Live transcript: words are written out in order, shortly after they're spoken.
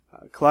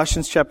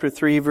Colossians chapter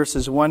 3,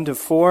 verses 1 to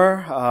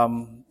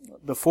 4.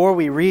 Before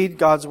we read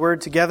God's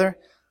Word together,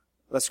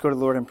 let's go to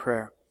the Lord in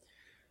prayer.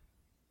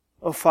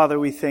 Oh, Father,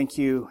 we thank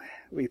you.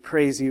 We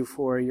praise you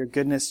for your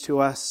goodness to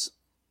us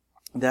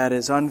that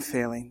is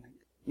unfailing,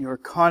 your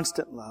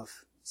constant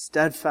love,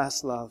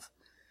 steadfast love.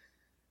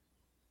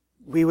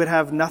 We would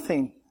have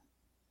nothing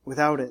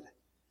without it.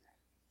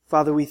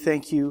 Father, we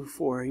thank you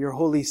for your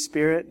Holy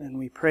Spirit, and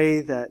we pray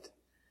that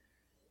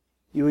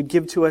you would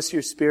give to us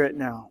your Spirit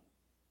now.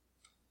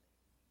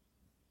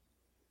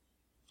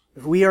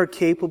 If we are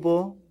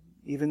capable,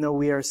 even though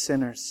we are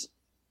sinners,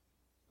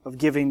 of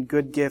giving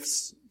good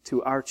gifts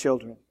to our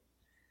children,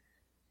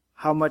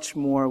 how much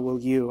more will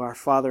you, our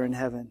Father in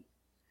heaven,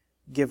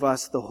 give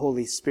us the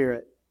Holy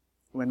Spirit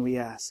when we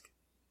ask?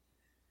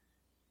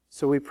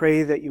 So we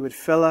pray that you would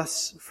fill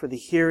us for the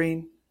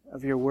hearing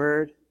of your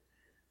word,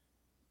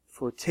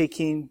 for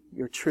taking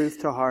your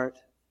truth to heart,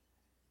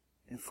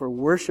 and for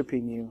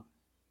worshiping you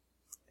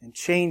and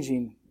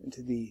changing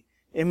into the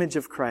image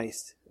of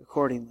Christ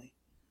accordingly.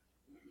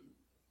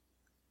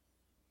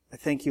 I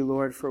thank you,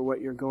 Lord, for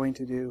what you're going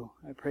to do.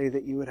 I pray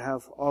that you would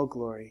have all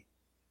glory.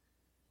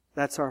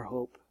 That's our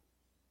hope.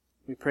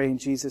 We pray in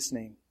Jesus'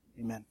 name.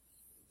 Amen.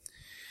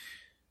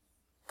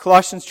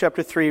 Colossians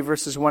chapter 3,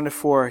 verses 1 to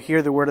 4.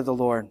 Hear the word of the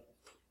Lord.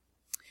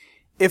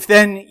 If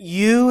then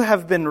you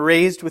have been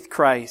raised with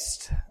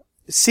Christ,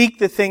 seek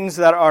the things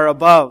that are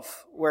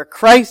above, where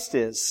Christ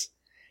is,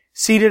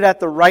 seated at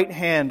the right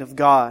hand of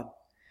God.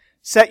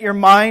 Set your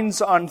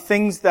minds on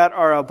things that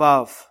are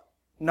above,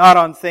 not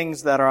on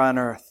things that are on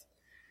earth.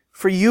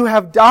 For you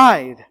have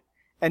died,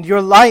 and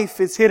your life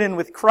is hidden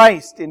with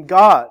Christ in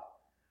God.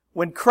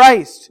 When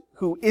Christ,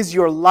 who is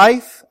your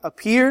life,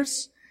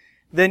 appears,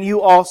 then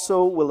you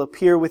also will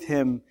appear with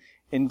him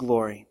in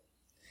glory.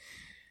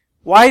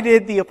 Why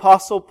did the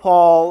Apostle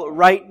Paul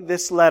write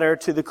this letter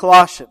to the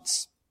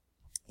Colossians?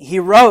 He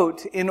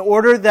wrote in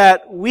order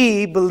that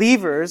we,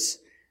 believers,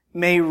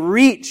 may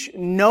reach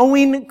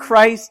knowing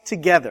Christ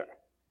together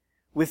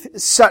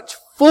with such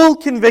full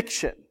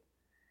conviction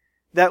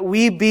that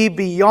we be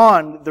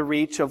beyond the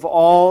reach of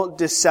all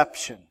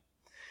deception.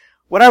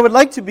 What I would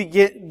like to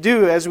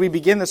do as we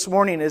begin this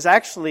morning is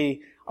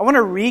actually, I want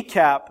to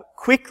recap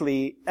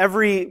quickly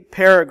every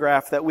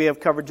paragraph that we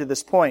have covered to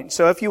this point.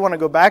 So if you want to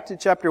go back to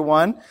chapter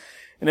 1,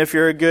 and if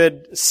you're a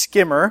good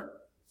skimmer,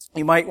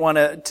 you might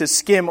want to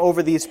skim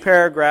over these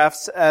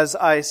paragraphs as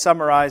I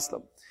summarize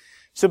them.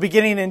 So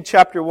beginning in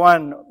chapter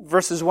 1,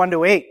 verses 1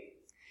 to 8.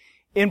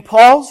 In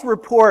Paul's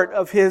report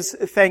of his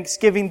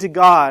thanksgiving to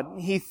God,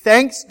 he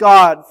thanks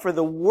God for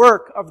the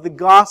work of the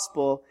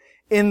gospel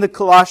in the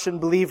Colossian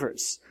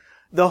believers.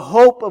 The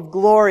hope of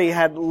glory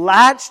had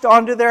latched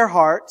onto their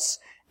hearts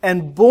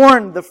and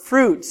borne the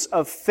fruits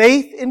of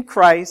faith in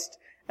Christ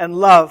and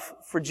love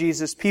for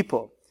Jesus'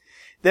 people.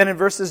 Then in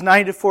verses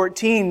 9 to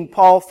 14,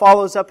 Paul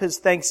follows up his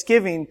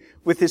thanksgiving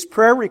with his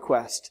prayer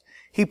request.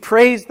 He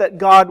prays that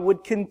God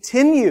would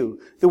continue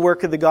the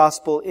work of the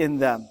gospel in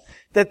them,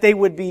 that they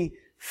would be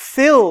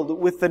filled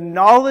with the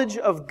knowledge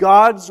of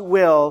God's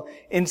will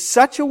in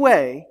such a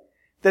way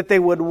that they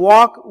would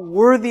walk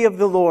worthy of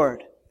the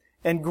Lord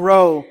and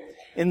grow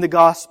in the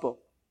gospel.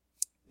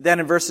 Then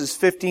in verses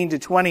 15 to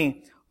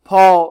 20,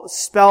 Paul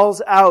spells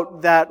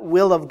out that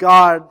will of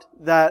God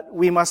that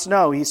we must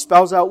know. He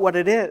spells out what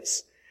it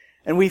is.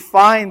 And we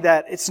find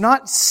that it's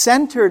not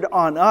centered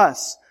on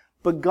us,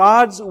 but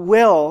God's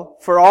will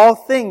for all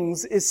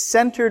things is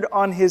centered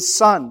on His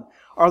Son,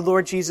 our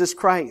Lord Jesus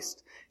Christ.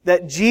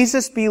 That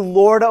Jesus be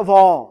Lord of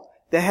all,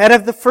 the head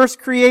of the first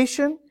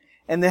creation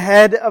and the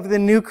head of the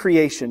new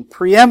creation,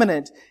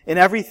 preeminent in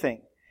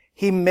everything.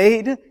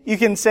 You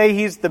can say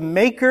He's the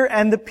maker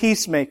and the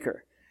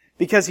peacemaker,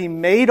 because He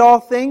made all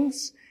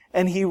things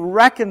and He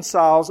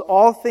reconciles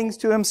all things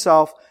to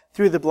Himself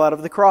through the blood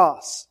of the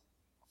cross.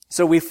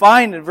 So we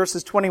find in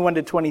verses 21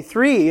 to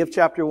 23 of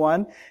chapter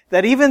 1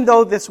 that even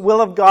though this will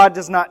of God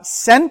does not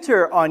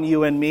center on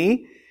you and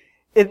me,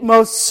 it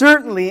most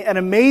certainly and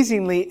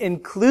amazingly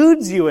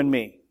includes you and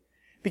me.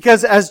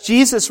 Because as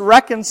Jesus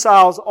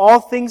reconciles all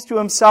things to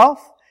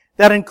Himself,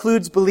 that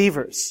includes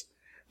believers,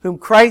 whom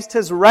Christ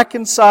has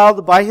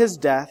reconciled by His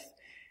death,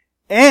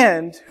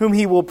 and whom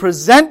He will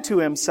present to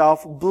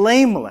Himself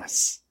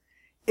blameless,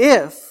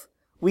 if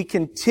we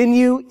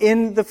continue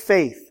in the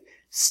faith,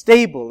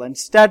 stable and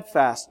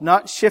steadfast,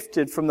 not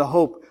shifted from the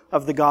hope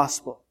of the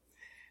gospel.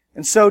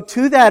 And so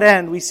to that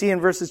end, we see in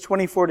verses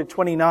 24 to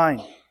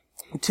 29,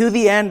 to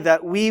the end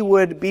that we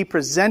would be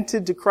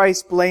presented to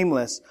Christ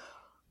blameless,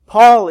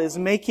 Paul is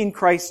making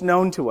Christ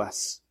known to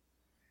us.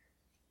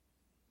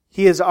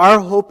 He is our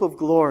hope of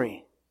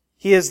glory.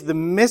 He is the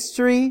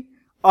mystery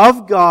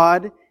of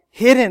God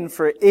hidden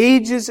for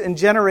ages and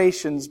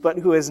generations, but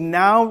who is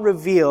now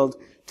revealed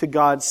to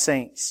God's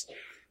saints.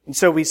 And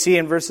so we see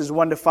in verses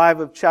 1 to 5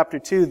 of chapter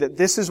 2 that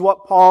this is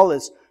what Paul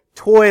is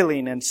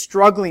toiling and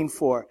struggling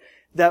for,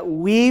 that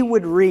we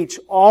would reach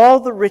all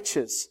the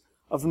riches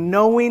of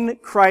knowing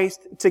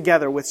Christ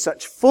together with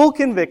such full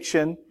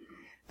conviction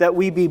that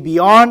we be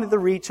beyond the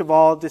reach of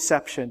all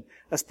deception.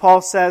 As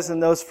Paul says in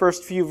those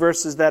first few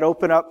verses that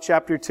open up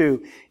chapter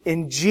 2,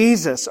 in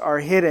Jesus are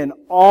hidden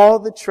all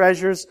the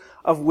treasures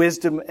of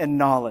wisdom and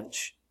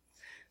knowledge.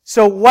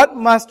 So what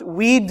must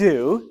we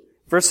do,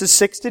 verses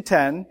 6 to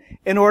 10,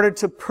 in order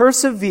to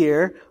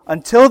persevere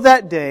until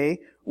that day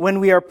when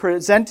we are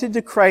presented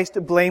to Christ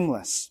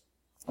blameless?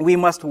 We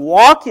must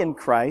walk in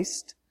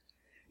Christ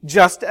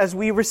just as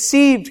we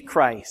received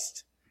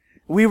Christ.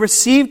 We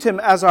received Him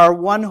as our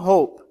one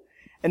hope.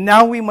 And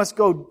now we must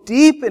go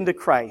deep into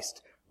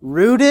Christ,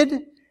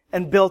 rooted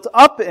and built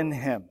up in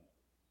Him.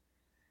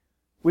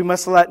 We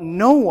must let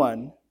no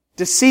one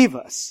deceive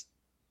us.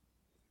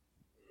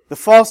 The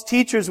false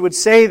teachers would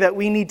say that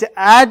we need to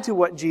add to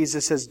what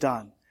Jesus has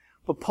done.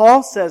 But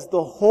Paul says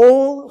the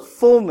whole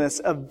fullness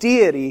of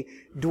deity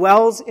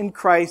dwells in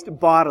Christ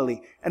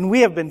bodily, and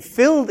we have been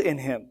filled in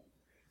Him.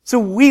 So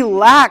we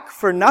lack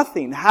for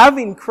nothing.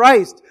 Having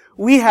Christ,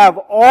 we have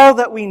all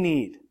that we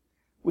need.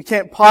 We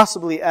can't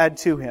possibly add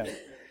to Him.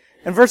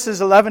 In verses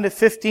 11 to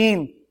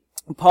 15,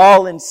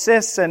 Paul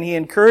insists and he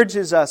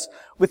encourages us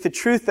with the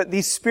truth that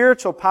these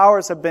spiritual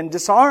powers have been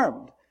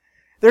disarmed.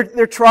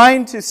 They're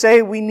trying to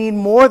say we need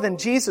more than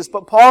Jesus,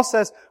 but Paul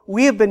says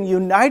we have been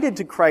united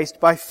to Christ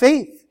by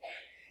faith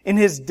in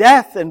His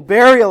death and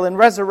burial and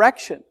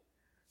resurrection.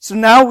 So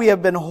now we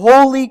have been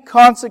wholly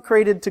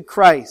consecrated to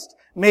Christ,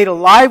 made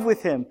alive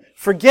with Him,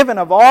 forgiven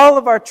of all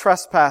of our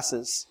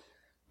trespasses,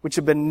 which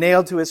have been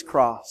nailed to His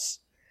cross.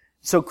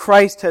 So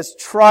Christ has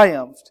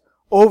triumphed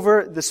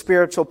over the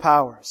spiritual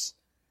powers.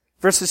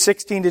 Verses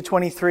 16 to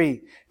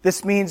 23.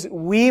 This means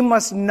we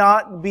must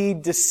not be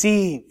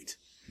deceived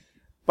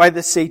by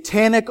the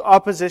satanic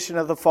opposition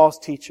of the false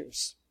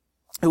teachers,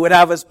 who would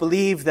have us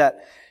believe that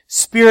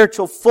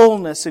spiritual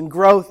fullness and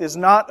growth is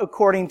not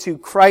according to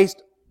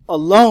Christ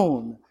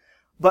alone,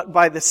 but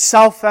by the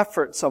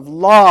self-efforts of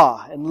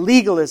law and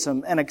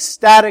legalism and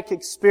ecstatic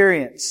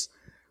experience,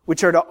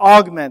 which are to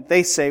augment,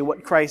 they say,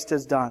 what Christ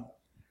has done.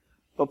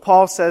 But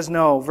Paul says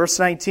no. Verse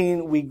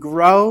 19, we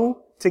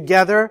grow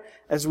together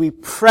as we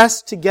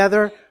press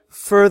together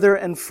further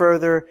and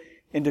further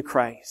into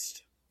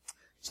Christ.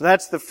 So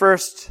that's the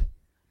first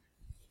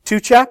 2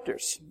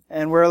 chapters.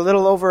 And we're a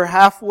little over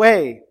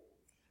halfway,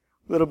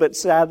 a little bit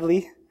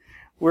sadly,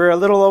 we're a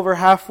little over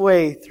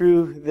halfway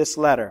through this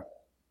letter.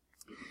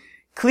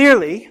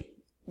 Clearly,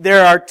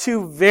 there are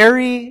 2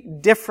 very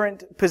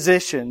different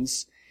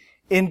positions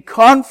in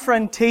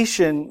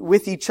confrontation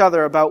with each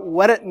other about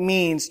what it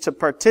means to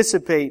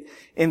participate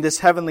in this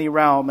heavenly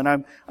realm.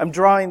 And I'm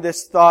drawing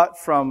this thought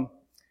from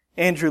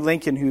Andrew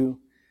Lincoln, who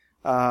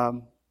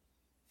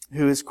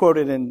is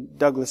quoted in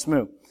Douglas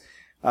Moo,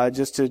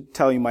 just to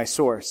tell you my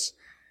source.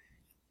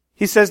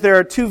 He says there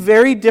are 2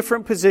 very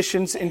different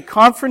positions in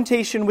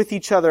confrontation with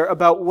each other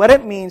about what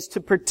it means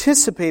to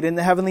participate in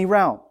the heavenly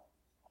realm.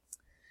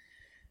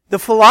 The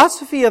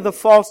philosophy of the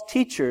false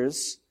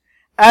teachers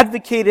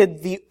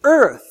advocated the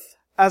earth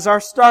as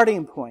our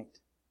starting point,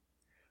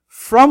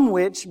 from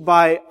which,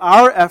 by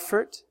our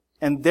effort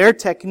and their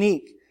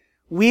technique,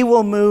 we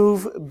will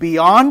move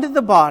beyond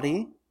the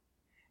body,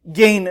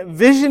 gain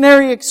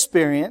visionary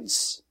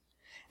experience,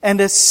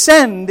 and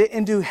ascend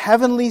into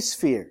heavenly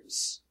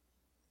spheres.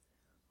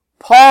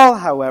 Paul,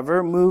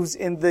 however, moves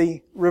in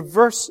the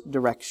reverse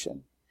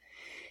direction.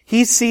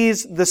 He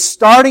sees the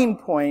starting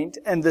point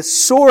and the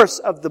source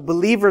of the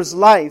believer's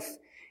life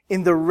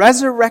in the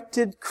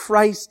resurrected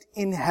Christ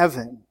in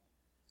heaven.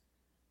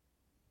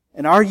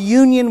 And our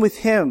union with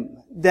Him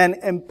then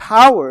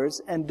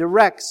empowers and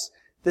directs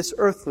this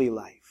earthly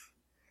life.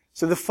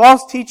 So the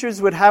false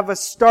teachers would have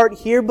us start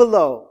here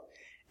below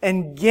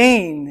and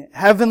gain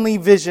heavenly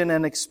vision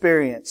and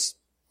experience.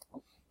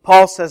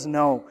 Paul says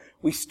no.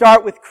 We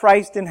start with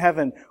Christ in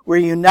heaven. We're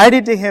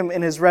united to Him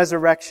in His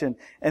resurrection,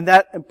 and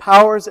that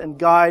empowers and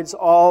guides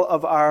all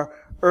of our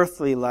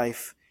earthly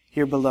life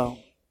here below.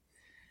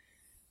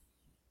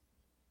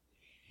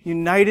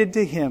 United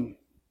to Him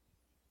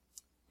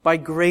by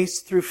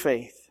grace through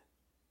faith,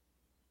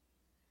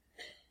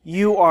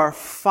 you are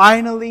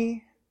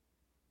finally,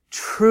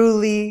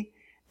 truly,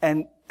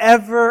 and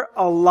ever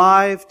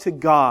alive to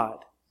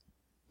God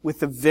with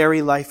the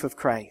very life of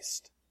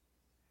Christ.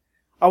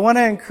 I want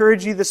to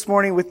encourage you this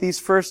morning with these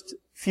first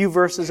few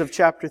verses of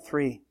chapter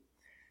 3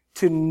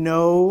 to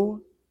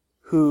know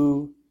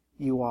who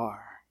you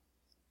are.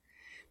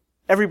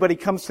 Everybody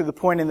comes to the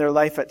point in their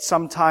life at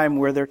some time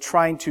where they're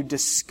trying to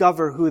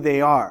discover who they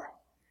are,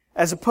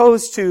 as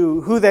opposed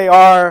to who they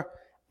are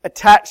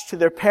attached to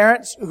their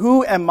parents.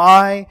 Who am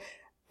I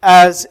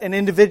as an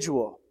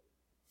individual?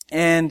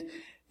 And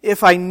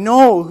if I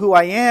know who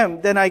I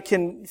am, then I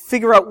can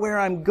figure out where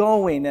I'm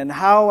going and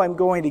how I'm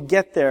going to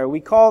get there. We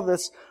call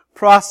this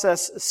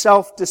process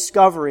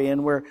self-discovery,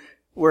 and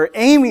we're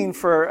aiming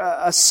for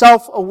a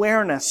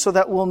self-awareness so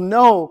that we'll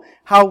know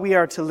how we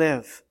are to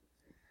live.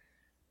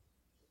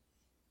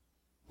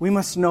 We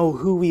must know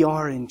who we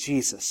are in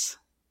Jesus,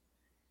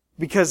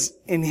 because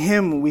in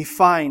Him we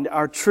find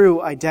our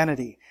true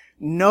identity.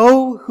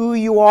 Know who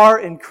you are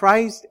in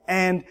Christ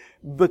and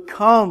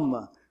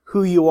become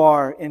who you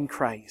are in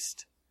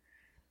Christ.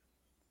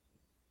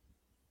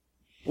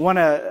 I want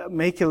to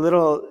make a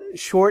little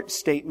short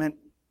statement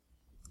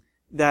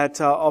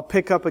that I'll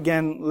pick up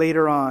again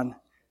later on,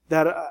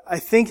 that I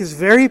think is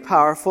very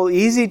powerful,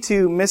 easy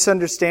to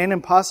misunderstand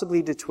and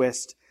possibly to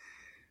twist.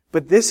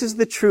 But this is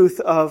the truth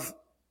of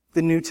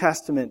the New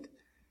Testament.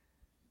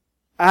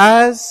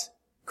 As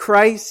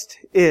Christ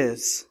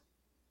is,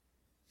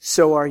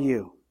 so are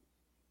you.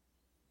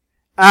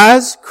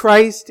 As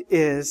Christ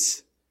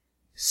is,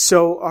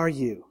 so are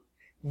you.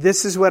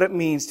 This is what it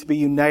means to be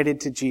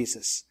united to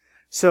Jesus.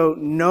 So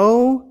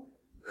know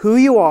who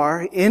you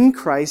are in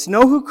Christ,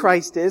 know who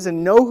Christ is,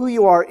 and know who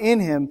you are in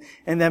Him,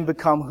 and then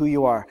become who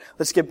you are.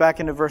 Let's get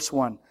back into verse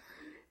 1.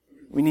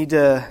 We need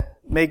to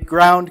make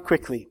ground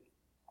quickly.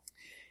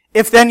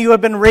 If then you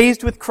have been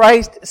raised with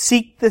Christ,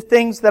 seek the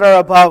things that are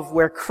above,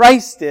 where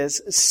Christ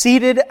is,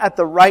 seated at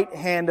the right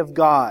hand of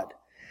God.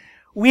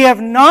 We have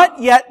not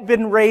yet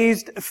been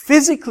raised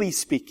physically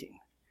speaking,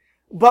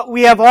 but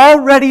we have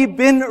already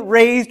been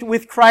raised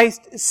with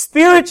Christ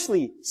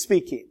spiritually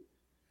speaking.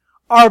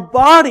 Our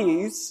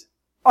bodies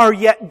are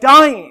yet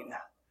dying,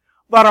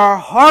 but our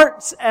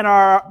hearts and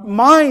our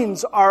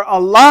minds are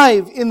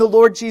alive in the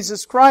Lord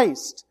Jesus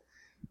Christ.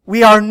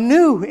 We are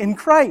new in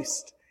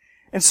Christ.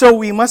 And so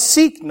we must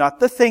seek not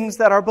the things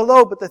that are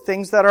below, but the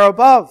things that are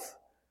above.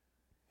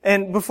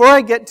 And before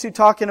I get to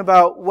talking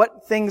about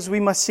what things we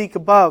must seek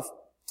above,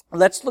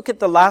 let's look at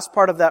the last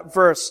part of that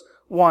verse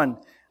 1,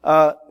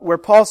 where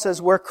Paul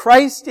says, where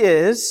Christ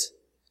is,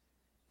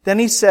 then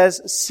he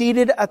says,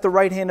 seated at the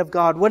right hand of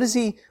God. What does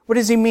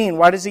he mean?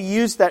 Why does he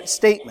use that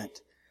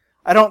statement?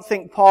 I don't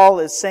think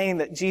Paul is saying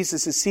that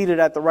Jesus is seated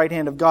at the right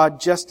hand of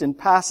God just in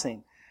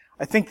passing.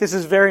 I think this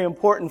is very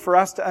important for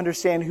us to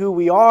understand who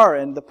we are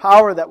and the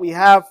power that we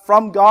have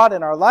from God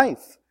in our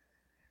life.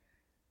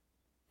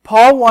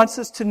 Paul wants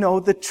us to know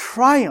the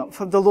triumph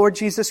of the Lord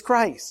Jesus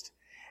Christ.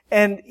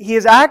 And he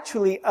is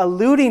actually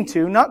alluding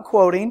to, not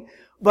quoting,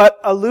 but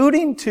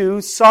alluding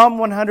to Psalm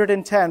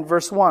 110,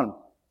 verse 1,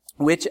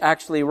 which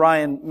actually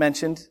Ryan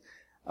mentioned,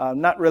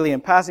 not really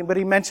in passing, but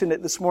he mentioned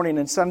it this morning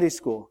in Sunday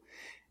school.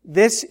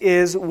 This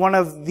is one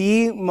of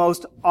the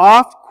most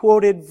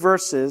oft-quoted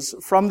verses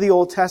from the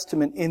Old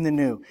Testament in the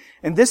New.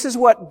 And this is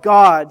what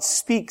God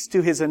speaks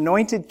to His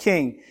anointed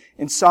king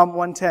in Psalm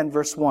 110,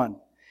 verse 1.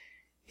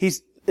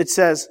 It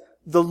says,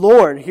 the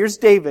Lord, here's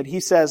David,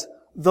 he says,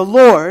 the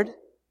Lord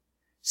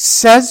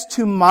says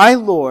to my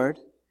Lord,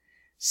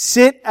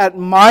 sit at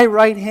my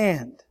right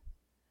hand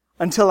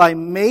until I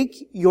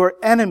make your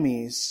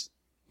enemies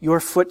your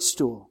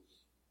footstool.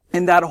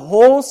 And that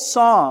whole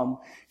psalm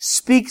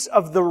speaks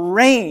of the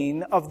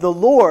reign of the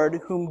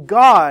Lord whom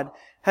God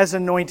has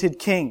anointed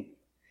king.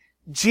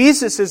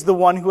 Jesus is the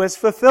one who has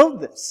fulfilled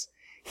this.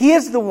 He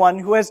is the one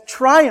who has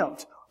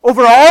triumphed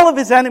over all of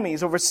His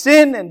enemies, over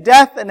sin and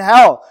death and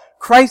hell.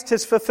 Christ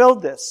has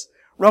fulfilled this.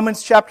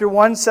 Romans chapter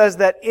 1 says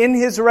that in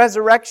His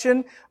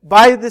resurrection,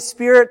 by the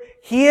Spirit,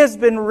 He has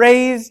been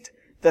raised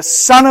the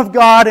Son of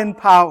God in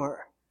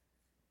power.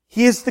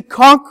 He is the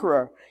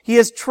conqueror. He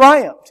has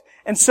triumphed.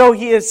 And so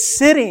He is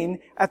sitting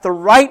at the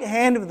right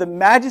hand of the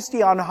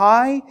Majesty on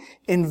high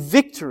in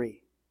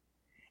victory.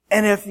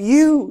 And if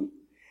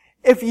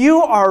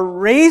you are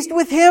raised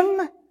with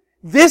Him,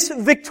 this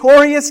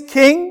victorious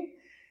King,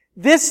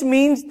 this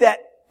means that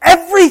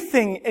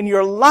everything in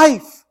your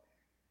life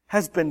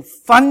has been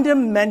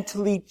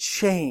fundamentally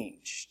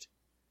changed.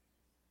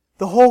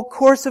 The whole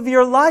course of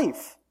your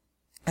life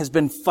has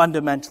been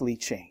fundamentally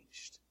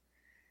changed.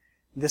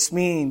 This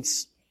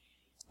means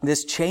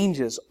this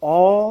changes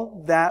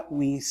all that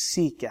we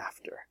seek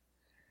after.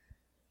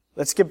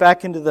 Let's get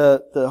back into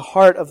the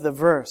heart of the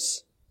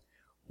verse.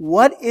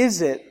 What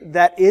is it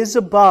that is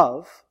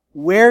above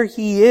where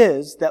He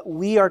is that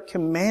we are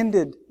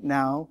commanded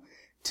now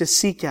to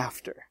seek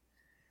after?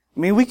 I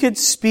mean, we could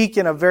speak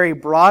in a very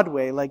broad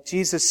way, like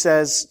Jesus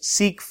says,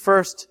 seek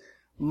first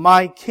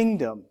my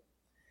kingdom.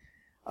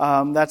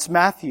 That's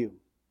Matthew.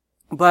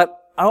 But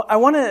I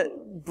want to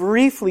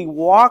briefly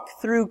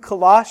walk through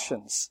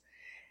Colossians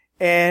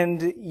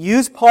and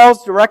use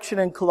Paul's direction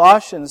in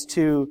Colossians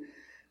to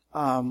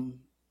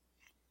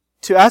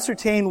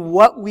ascertain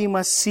what we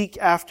must seek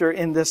after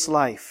in this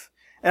life.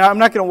 And I'm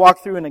not going to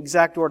walk through in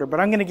exact order, but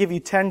I'm going to give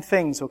you 10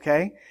 things,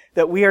 okay,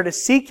 that we are to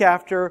seek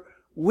after,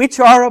 which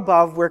are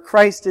above where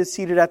Christ is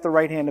seated at the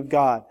right hand of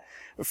God.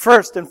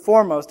 First and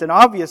foremost, and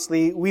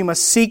obviously, we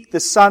must seek the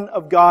Son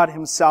of God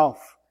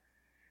Himself.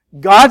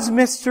 God's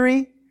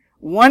mystery,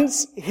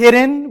 once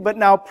hidden but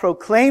now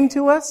proclaimed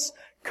to us,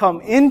 come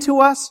into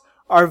us,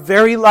 our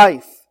very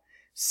life.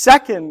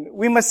 Second,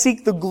 we must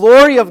seek the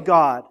glory of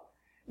God,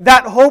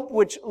 that hope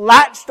which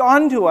latched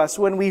onto us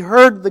when we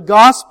heard the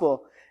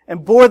gospel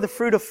and bore the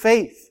fruit of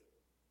faith.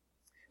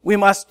 We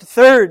must,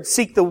 third,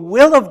 seek the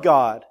will of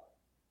God,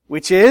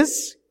 which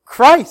is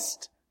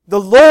Christ, the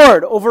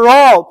Lord over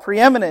all,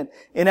 preeminent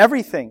in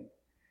everything.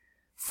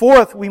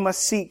 Fourth, we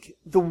must seek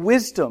the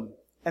wisdom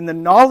and the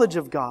knowledge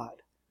of God,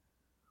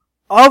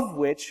 of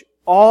which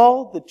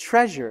all the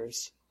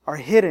treasures are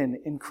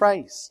hidden in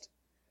Christ.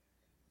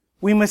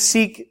 We must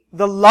seek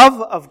the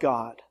love of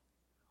God,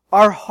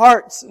 our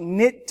hearts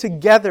knit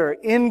together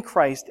in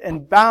Christ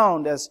and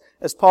bound, as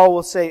Paul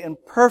will say, in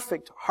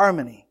perfect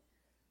harmony.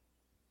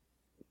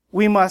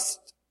 We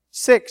must,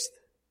 sixth,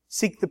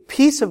 seek the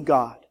peace of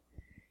God,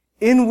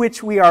 in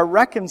which we are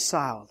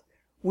reconciled,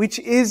 which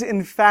is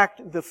in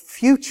fact the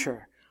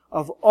future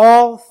of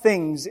all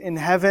things in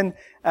heaven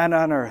and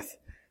on earth,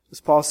 as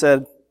Paul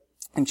said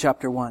in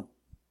chapter 1.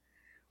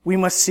 We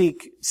must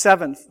seek,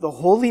 seventh, the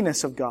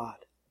holiness of God,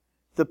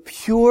 the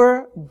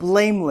pure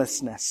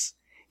blamelessness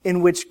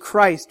in which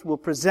Christ will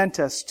present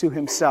us to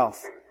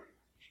himself.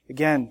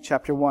 Again,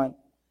 chapter 1.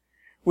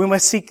 We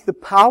must seek the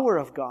power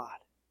of God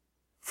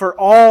for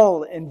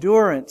all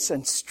endurance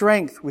and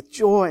strength with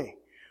joy,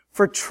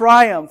 for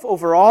triumph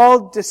over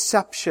all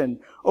deception,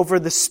 over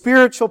the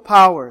spiritual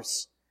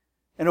powers,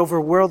 and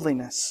over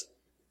worldliness.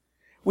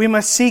 We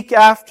must seek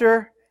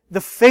after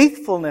the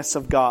faithfulness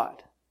of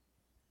God,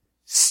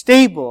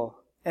 stable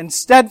and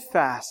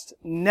steadfast,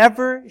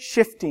 never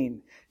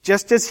shifting,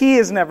 just as he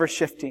is never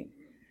shifting,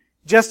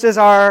 just as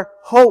our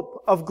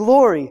hope of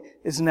glory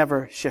is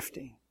never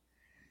shifting.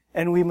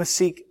 And we must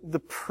seek the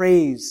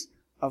praise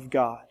of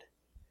God,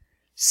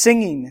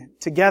 singing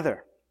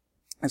together,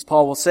 as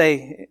Paul will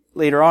say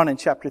later on in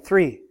chapter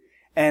 3,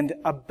 and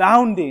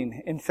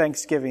abounding in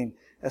thanksgiving,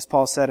 as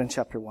Paul said in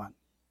chapter 1.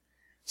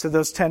 So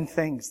those 10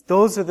 things,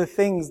 those are the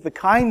things, the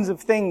kinds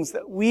of things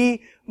that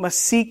we must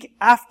seek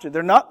after.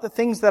 They're not the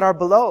things that are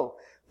below.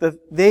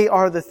 They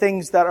are the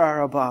things that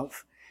are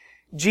above.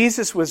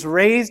 Jesus was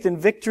raised in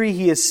victory.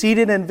 He is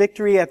seated in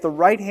victory at the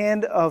right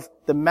hand of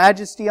the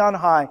Majesty on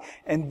high.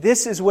 And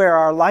this is where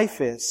our life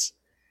is.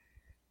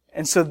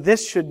 And so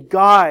this should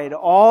guide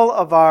all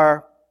of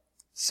our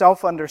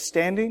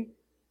self-understanding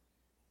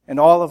and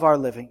all of our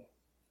living.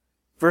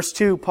 Verse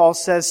 2, Paul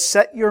says,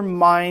 set your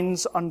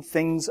minds on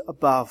things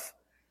above,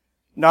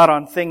 not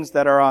on things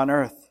that are on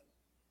earth.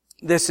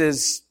 This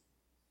is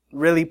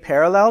really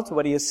parallel to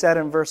what he has said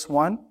in verse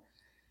 1.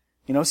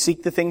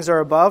 Seek the things that are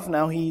above.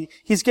 Now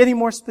he's getting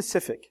more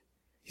specific.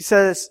 He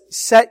says,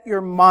 set your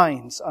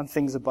minds on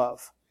things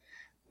above.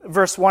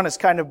 Verse 1 is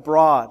kind of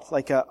broad,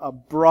 like a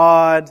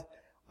broad,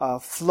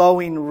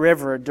 flowing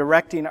river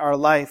directing our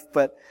life.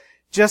 But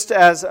just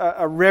as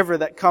a river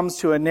that comes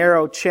to a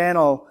narrow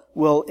channel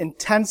will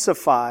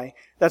intensify,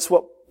 that's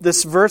what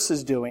this verse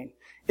is doing.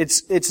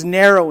 It's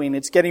narrowing,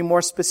 it's getting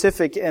more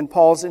specific, and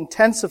Paul's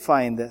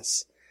intensifying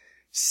this.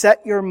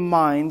 Set your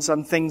minds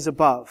on things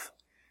above.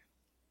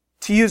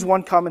 To use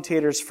one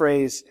commentator's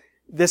phrase,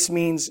 this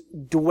means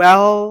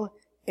dwell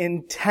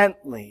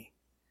intently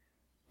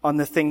on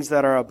the things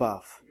that are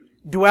above.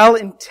 Dwell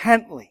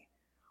intently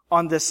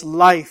on this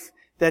life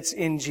that's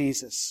in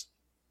Jesus.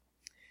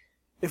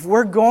 If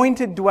we're going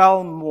to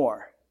dwell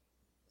more,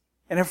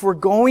 and if we're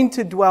going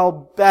to dwell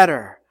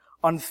better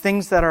on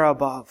things that are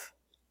above,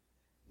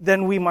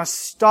 then we must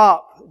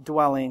stop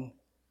dwelling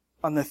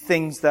on the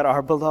things that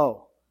are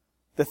below,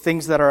 the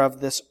things that are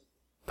of this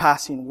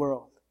passing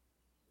world.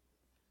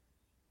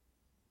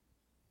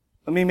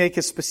 Let me make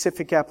a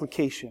specific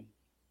application.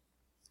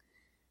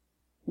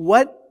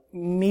 What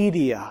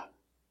media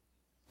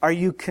are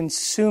you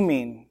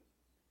consuming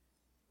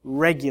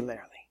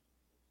regularly?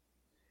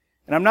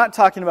 And I'm not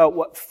talking about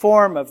what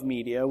form of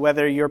media,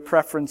 whether your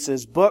preference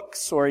is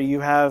books or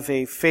you have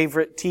a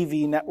favorite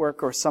TV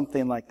network or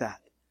something like that.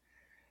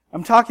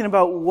 I'm talking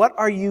about what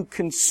are you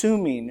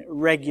consuming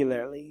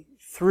regularly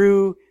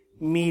through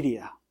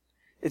media.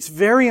 It's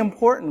very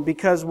important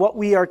because what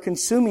we are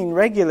consuming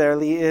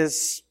regularly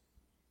is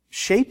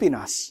shaping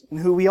us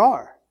and who we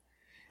are.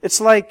 It's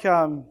like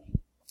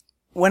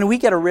when we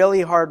get a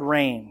really hard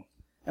rain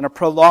and a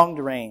prolonged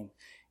rain,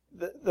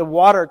 the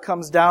water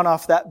comes down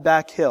off that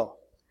back hill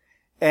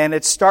and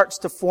it starts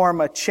to form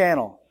a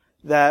channel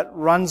that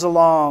runs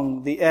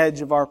along the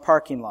edge of our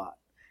parking lot.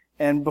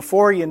 And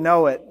before you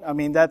know it,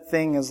 that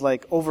thing is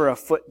like over a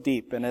foot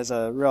deep and is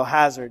a real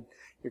hazard.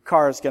 Your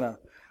car is going to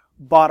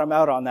bottom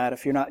out on that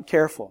if you're not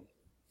careful.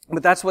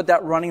 But that's what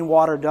that running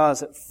water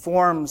does. It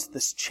forms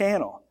this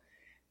channel.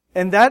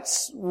 And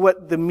that's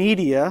what the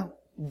media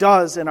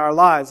does in our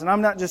lives. And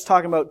I'm not just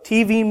talking about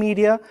TV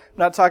media. I'm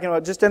not talking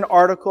about just an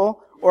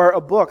article or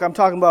a book. I'm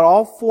talking about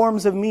all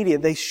forms of media.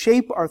 They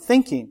shape our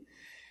thinking.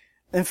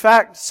 In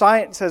fact,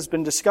 science has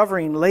been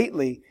discovering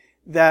lately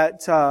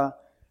that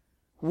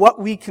what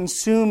we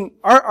consume,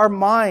 our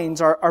minds,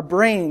 our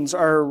brains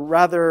are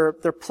rather,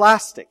 they're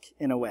plastic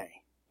in a way.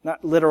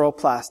 Not literal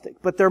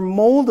plastic, but they're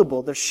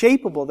moldable, they're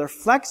shapeable, they're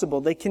flexible,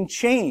 they can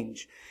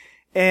change.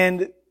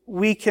 And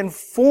we can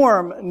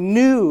form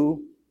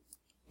new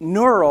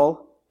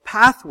neural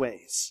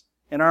pathways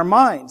in our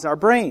minds, our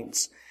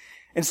brains.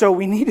 And so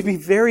we need to be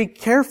very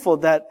careful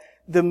that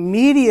the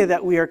media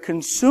that we are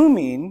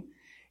consuming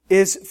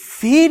is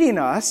feeding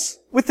us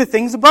with the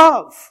things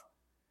above.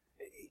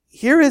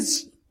 Here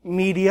is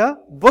media,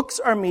 books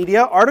are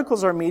media,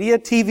 articles are media,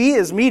 TV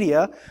is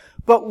media,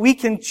 but we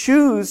can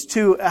choose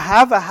to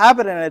have a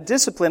habit and a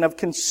discipline of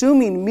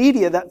consuming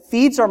media that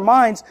feeds our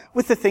minds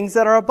with the things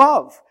that are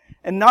above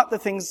and not the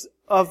things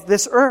of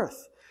this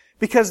earth.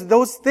 Because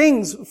those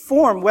things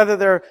form, whether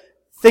they're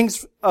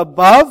things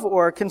above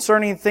or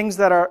concerning things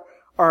that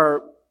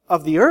are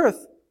of the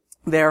earth,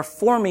 they are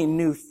forming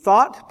new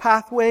thought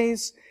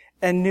pathways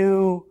and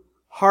new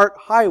heart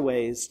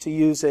highways, to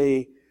use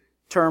a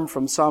term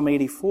from Psalm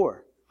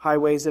 84.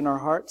 Highways in our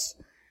hearts.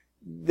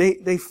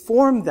 They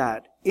form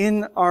that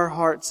in our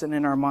hearts and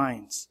in our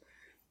minds.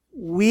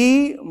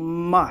 We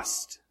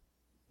must.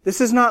 This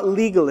is not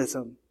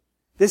legalism.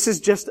 This is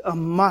just a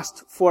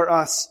must for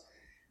us,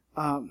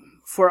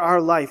 for our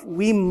life.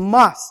 We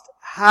must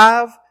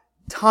have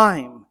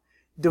time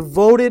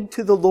devoted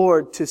to the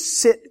Lord, to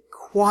sit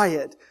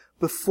quiet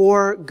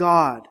before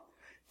God,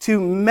 to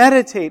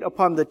meditate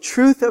upon the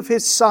truth of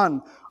His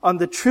Son, on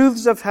the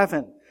truths of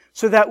heaven,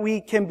 so that we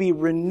can be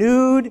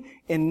renewed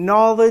in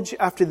knowledge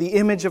after the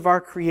image of our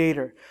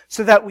Creator,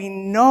 so that we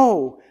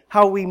know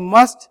how we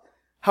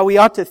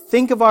ought to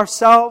think of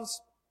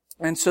ourselves,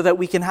 and so that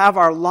we can have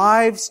our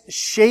lives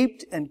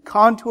shaped and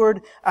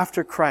contoured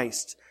after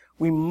Christ.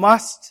 We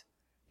must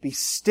be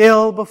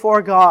still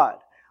before God,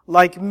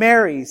 like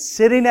Mary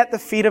sitting at the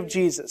feet of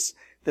Jesus.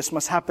 This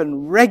must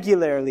happen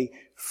regularly,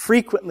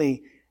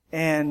 frequently,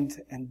 and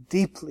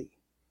deeply.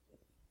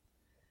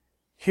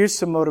 Here's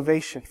some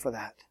motivation for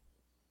that.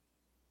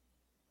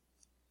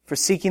 For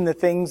seeking the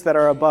things that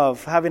are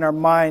above, having our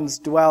minds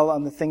dwell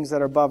on the things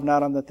that are above,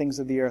 not on the things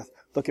of the earth.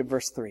 Look at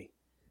verse 3.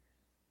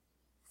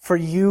 For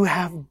you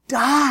have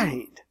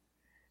died,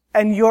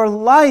 and your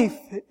life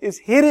is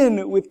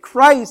hidden with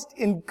Christ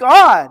in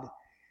God.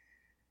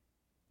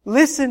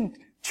 Listen,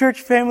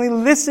 church family,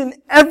 listen,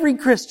 every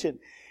Christian.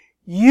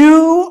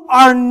 You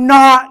are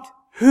not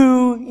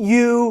who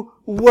you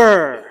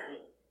were.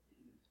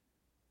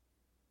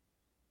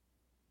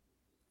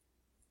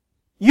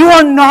 You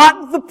are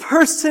not the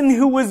person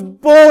who was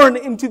born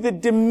into the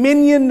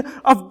dominion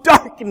of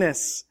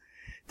darkness.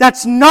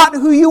 That's not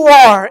who you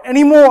are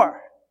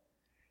anymore.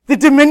 The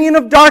dominion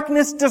of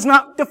darkness does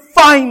not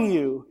define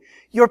you.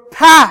 Your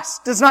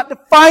past does not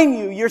define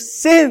you. Your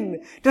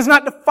sin does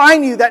not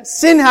define you. That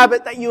sin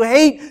habit that you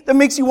hate, that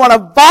makes you want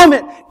to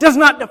vomit, does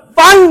not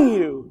define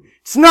you.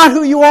 It's not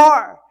who you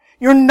are.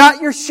 You're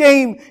not your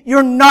shame.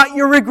 You're not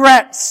your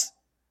regrets.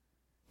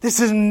 This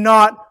is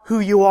not who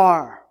you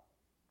are.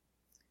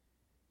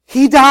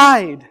 He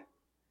died.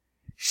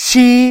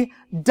 She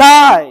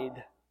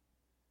died.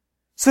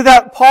 So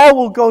that Paul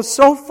will go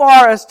so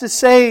far as to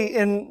say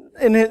in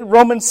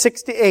Romans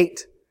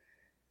 6-8,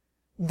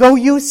 though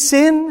you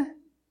sin,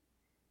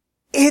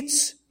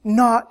 it's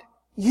not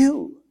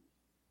you.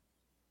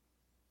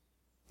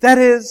 That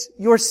is,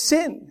 your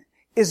sin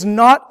is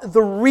not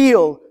the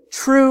real,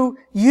 true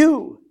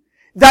you.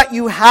 That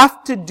you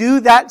have to do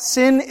that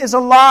sin is a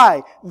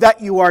lie. That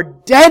you are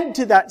dead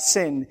to that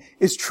sin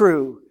is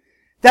true.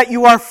 That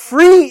you are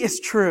free is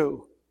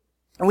true.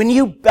 And when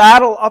you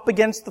battle up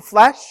against the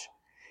flesh,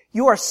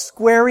 you are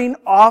squaring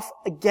off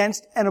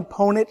against an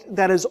opponent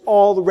that is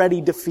already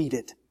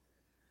defeated.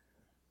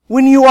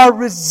 When you are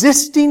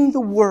resisting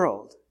the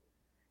world,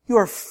 you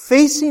are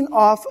facing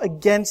off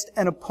against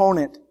an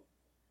opponent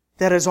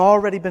that has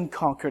already been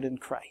conquered in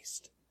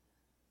Christ.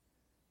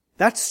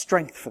 That's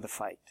strength for the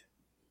fight.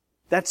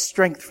 That's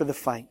strength for the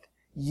fight.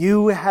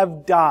 You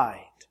have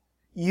died.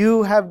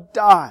 You have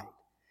died.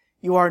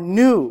 You are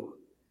new.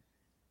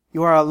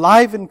 You are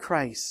alive in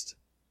Christ.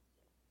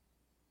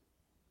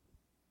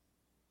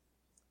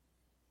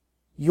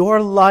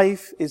 Your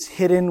life is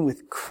hidden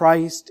with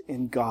Christ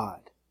in God.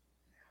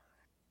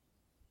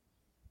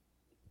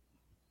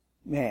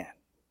 Man,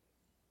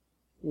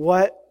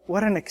 what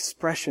an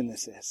expression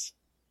this is.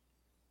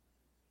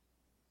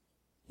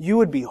 You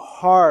would be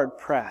hard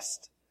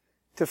pressed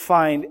to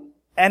find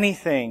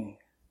anything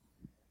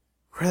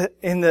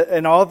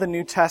in all the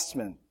New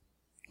Testament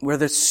where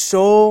there's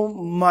so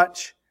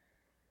much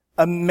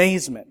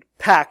amazement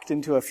packed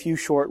into a few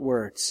short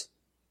words.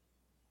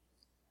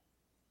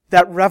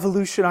 That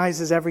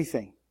revolutionizes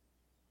everything.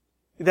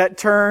 That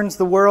turns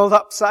the world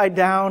upside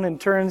down and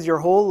turns your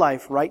whole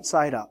life right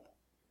side up.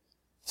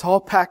 It's all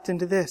packed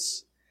into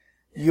this.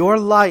 Your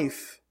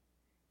life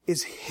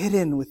is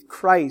hidden with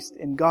Christ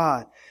in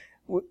God.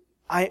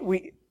 I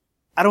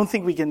don't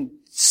think we can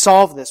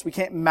solve this. We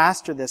can't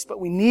master this, but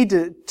we need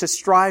to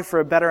strive for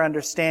a better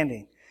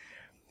understanding.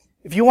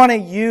 If you want to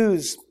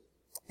use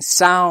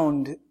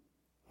sound,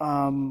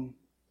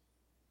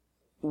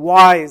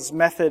 wise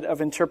method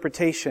of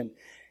interpretation,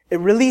 it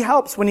really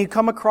helps when you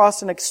come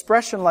across an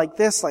expression like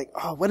this, like,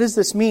 oh, what does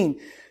this mean?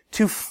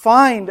 To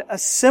find a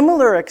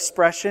similar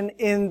expression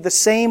in the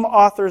same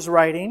author's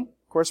writing.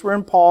 Of course, we're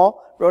in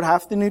Paul, wrote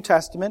half the New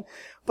Testament.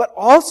 But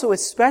also,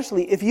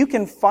 especially, if you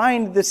can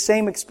find the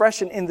same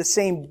expression in the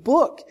same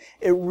book,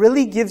 it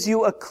really gives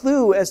you a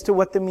clue as to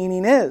what the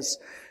meaning is.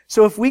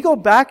 So if we go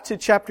back to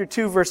chapter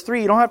 2, verse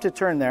 3, you don't have to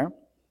turn there.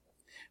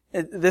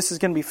 This is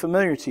going to be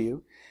familiar to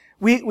you.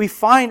 We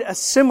find a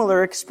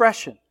similar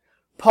expression.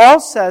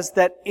 Paul says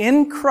that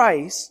in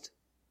Christ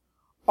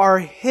are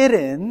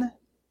hidden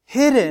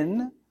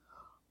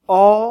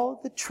all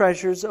the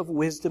treasures of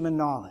wisdom and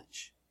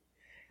knowledge.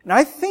 And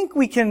I think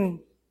we can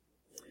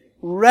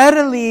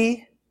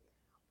readily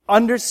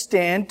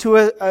understand to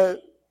a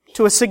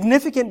to a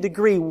significant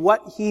degree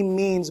what he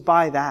means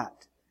by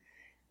that.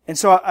 And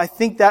so I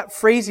think that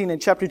phrasing in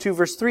chapter 2,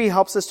 verse 3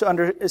 helps us to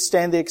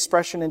understand the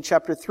expression in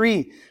chapter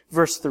 3,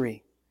 verse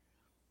 3.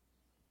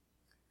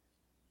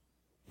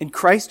 In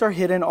Christ are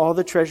hidden all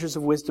the treasures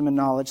of wisdom and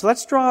knowledge.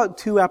 Let's draw out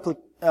two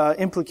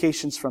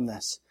implications from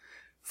this.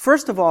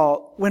 First of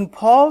all, when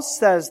Paul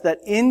says that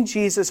in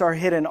Jesus are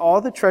hidden all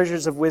the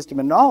treasures of wisdom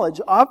and knowledge,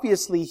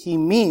 obviously he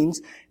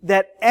means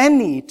that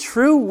any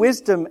true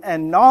wisdom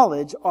and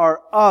knowledge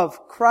are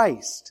of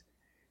Christ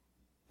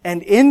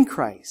and in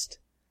Christ.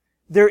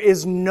 There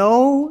is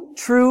no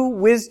true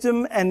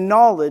wisdom and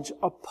knowledge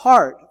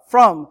apart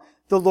from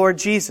the Lord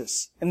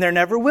Jesus, and there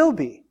never will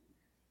be.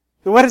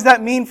 So what does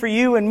that mean for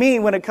you and me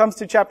when it comes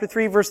to chapter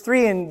 3, verse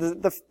 3, and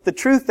the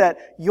truth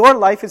that your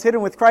life is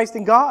hidden with Christ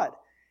in God?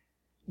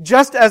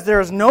 Just as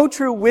there is no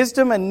true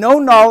wisdom and no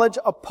knowledge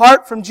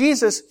apart from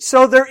Jesus,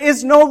 so there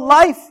is no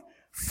life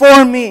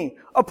for me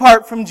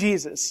apart from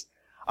Jesus.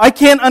 I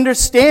can't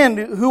understand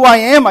who I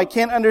am. I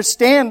can't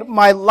understand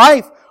my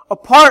life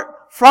apart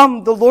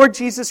from the Lord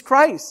Jesus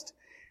Christ.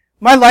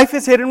 My life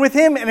is hidden with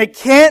Him, and it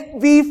can't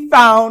be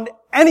found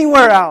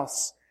anywhere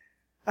else.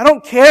 I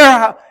don't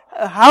care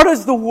how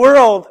does the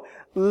world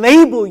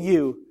label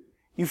you,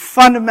 you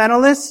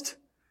fundamentalist?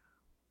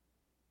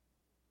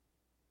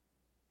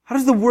 How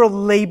does the world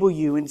label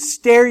you and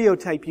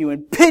stereotype you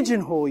and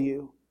pigeonhole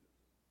you?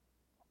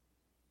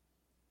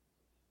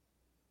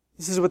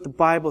 This is what the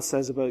Bible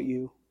says about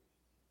you.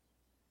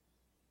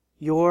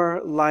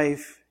 Your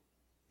life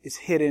is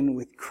hidden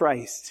with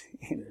Christ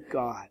in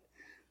God.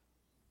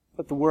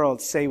 Let the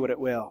world say what it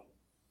will.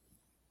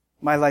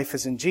 My life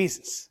is in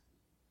Jesus.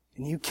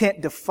 And you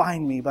can't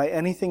define me by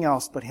anything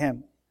else but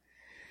Him.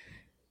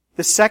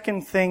 The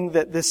second thing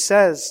that this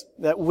says,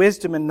 that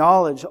wisdom and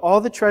knowledge,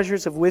 all the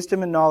treasures of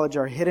wisdom and knowledge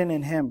are hidden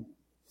in Him.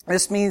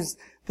 This means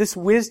this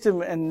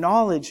wisdom and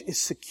knowledge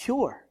is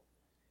secure.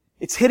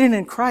 It's hidden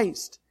in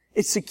Christ.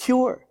 It's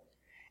secure.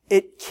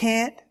 It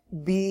can't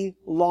be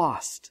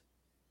lost.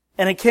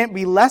 And it can't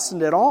be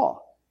lessened at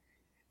all.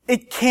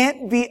 It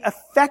can't be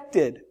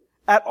affected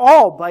at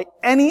all by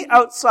any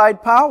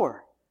outside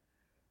power.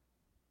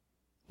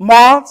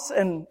 Moths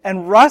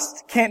and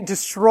rust can't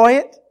destroy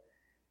it.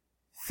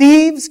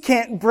 Thieves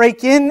can't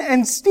break in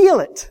and steal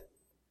it.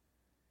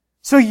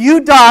 So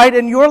you died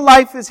and your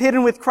life is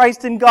hidden with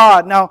Christ in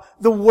God. Now,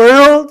 the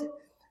world,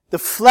 the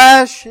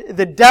flesh,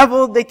 the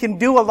devil, they can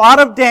do a lot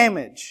of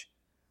damage.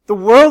 The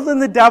world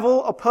and the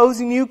devil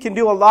opposing you can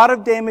do a lot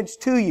of damage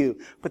to you.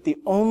 But the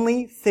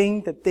only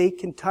thing that they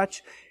can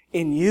touch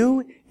in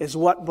you is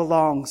what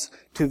belongs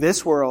to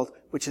this world,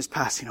 which is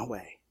passing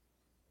away.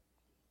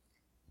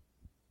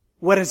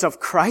 What is of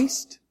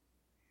Christ,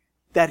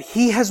 that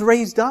He has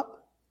raised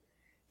up,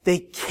 they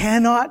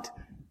cannot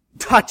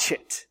touch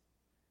it.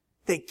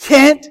 They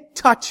can't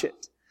touch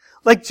it.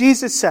 Like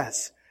Jesus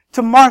says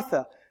to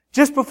Martha,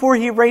 just before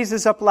He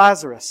raises up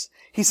Lazarus,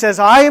 He says,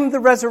 I am the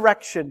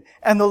resurrection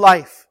and the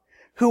life.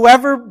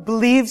 Whoever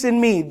believes in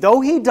me,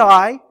 though he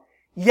die,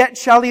 yet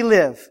shall he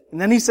live.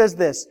 And then He says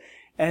this,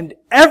 and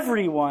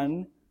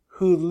everyone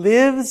who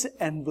lives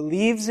and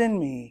believes in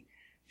me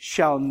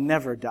shall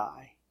never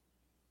die.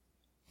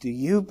 Do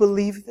you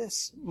believe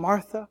this,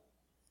 Martha?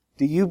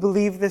 Do you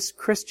believe this,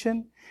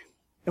 Christian?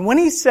 And when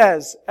He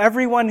says,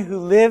 everyone who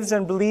lives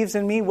and believes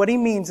in me, what He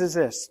means is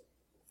this.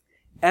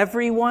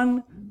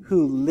 Everyone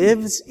who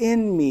lives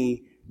in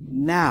me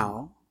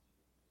now,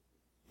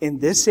 in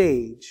this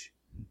age,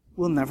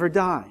 will never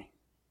die.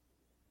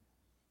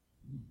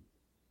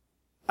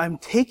 I'm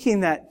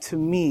taking that to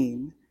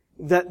mean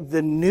that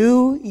the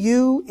new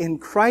you in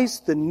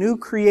Christ, the new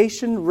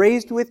creation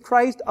raised with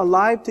Christ,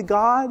 alive to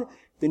God,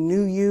 the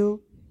new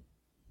you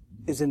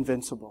is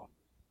invincible.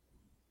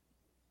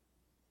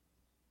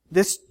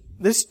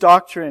 This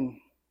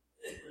doctrine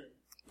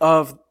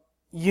of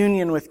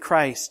union with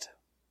Christ,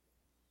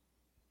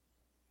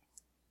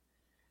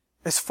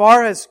 as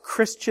far as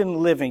Christian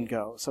living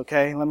goes,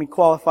 okay, let me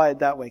qualify it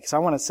that way because I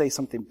want to say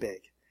something big.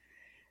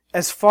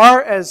 As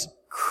far as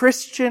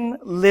Christian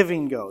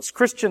living goes,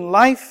 Christian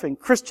life and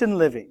Christian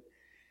living,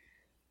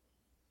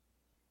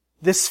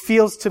 this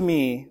feels to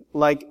me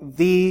like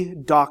the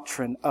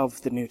doctrine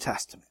of the New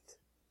Testament.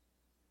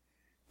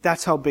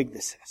 That's how big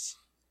this is.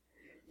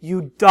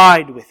 You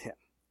died with Him.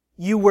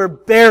 You were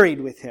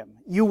buried with Him.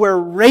 You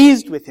were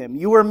raised with Him.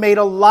 You were made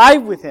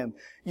alive with Him.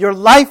 Your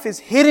life is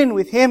hidden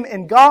with Him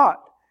in God.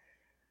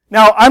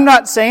 Now, I'm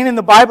not saying, and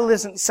the Bible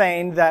isn't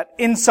saying, that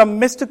in some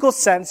mystical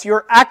sense,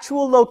 your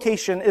actual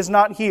location is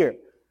not here.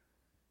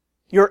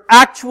 Your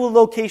actual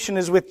location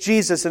is with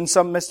Jesus in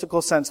some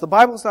mystical sense. The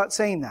Bible's not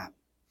saying that.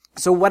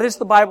 So what is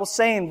the Bible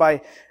saying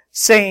by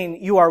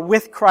saying you are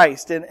with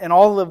Christ in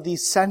all of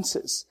these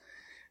senses?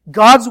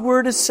 God's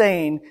Word is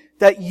saying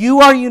that you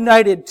are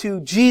united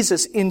to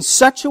Jesus in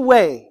such a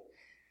way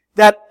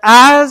that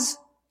as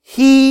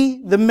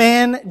He, the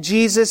man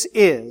Jesus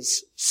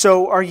is,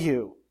 so are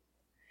you.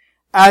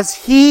 As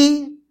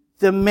He,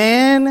 the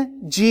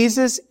man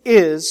Jesus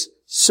is,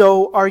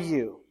 so are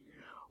you.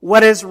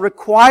 What is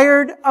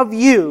required of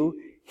you,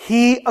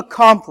 He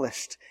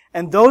accomplished.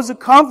 And those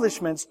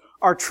accomplishments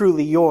are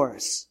truly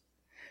yours.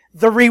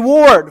 The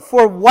reward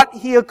for what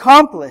He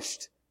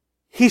accomplished,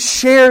 He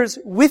shares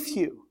with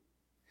you.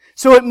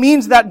 So it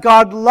means that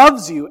God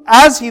loves you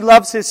as He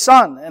loves His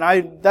Son.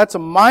 And that's a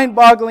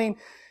mind-boggling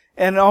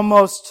and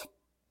almost,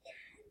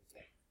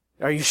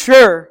 are you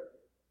sure,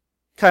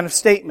 kind of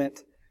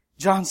statement.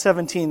 John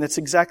 17, that's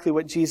exactly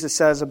what Jesus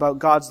says about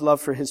God's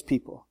love for His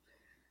people.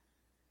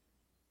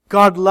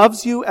 God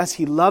loves you as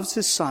He loves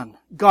His Son.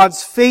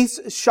 God's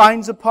face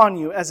shines upon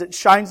you as it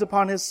shines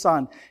upon His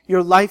Son.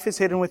 Your life is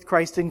hidden with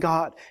Christ in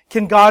God.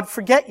 Can God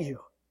forget you?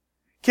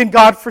 Can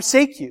God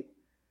forsake you?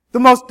 The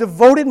most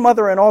devoted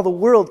mother in all the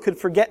world could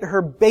forget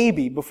her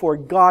baby before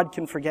God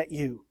can forget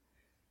you.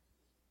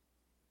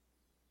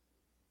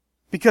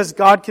 Because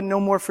God can no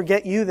more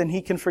forget you than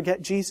He can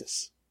forget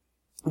Jesus.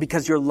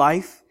 Because your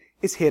life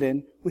is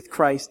hidden with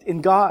Christ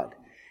in God.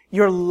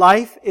 Your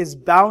life is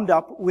bound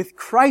up with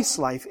Christ's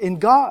life in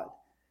God.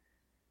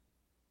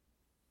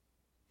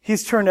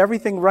 He's turned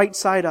everything right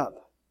side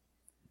up.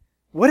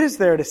 What is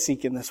there to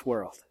seek in this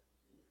world?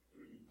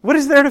 What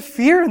is there to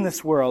fear in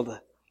this world?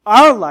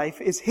 Our life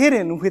is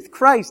hidden with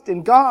Christ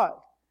in God.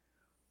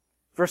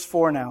 Verse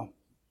 4 now.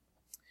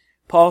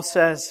 Paul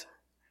says,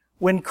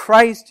 when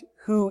Christ,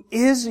 who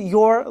is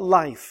your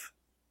life,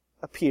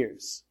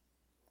 appears.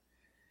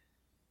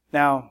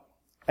 Now,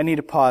 I need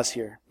to pause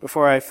here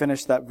before I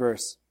finish that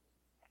verse.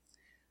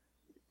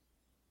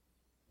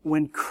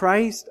 When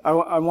Christ,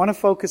 I want to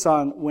focus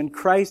on when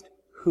Christ,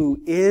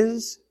 who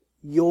is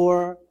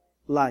your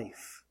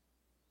life.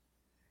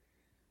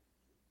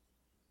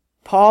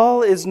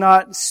 Paul is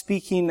not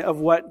speaking of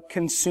what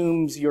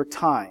consumes your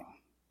time.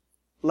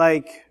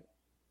 Like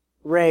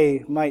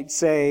Ray might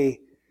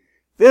say,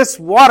 this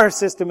water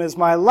system is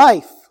my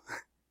life.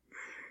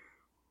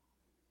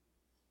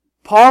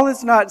 Paul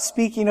is not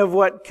speaking of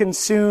what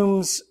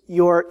consumes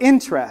your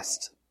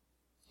interest.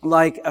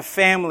 Like a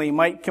family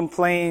might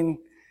complain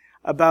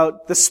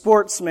about the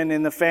sportsman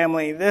in the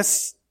family.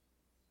 This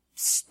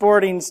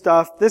sporting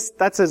stuff,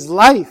 that's his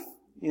life,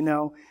 you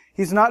know.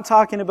 He's not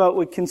talking about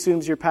what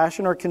consumes your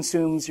passion or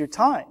consumes your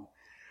time.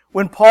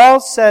 When Paul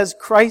says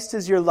Christ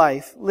is your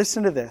life,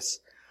 listen to this.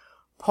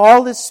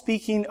 Paul is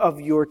speaking of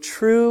your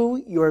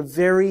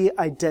very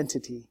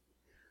identity.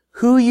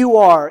 Who you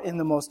are in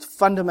the most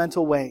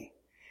fundamental way.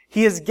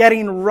 He is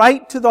getting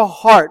right to the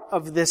heart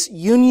of this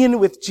union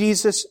with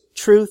Jesus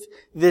truth,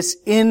 this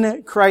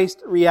in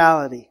Christ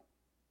reality.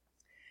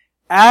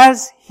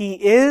 As He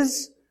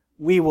is,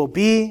 we will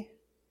be.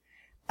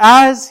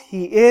 As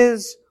He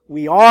is,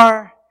 we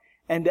are.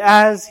 And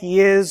as He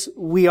is,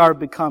 we are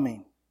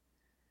becoming.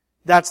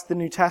 That's the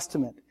New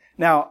Testament.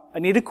 Now, I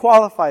need to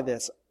qualify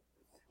this.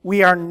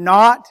 We are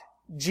not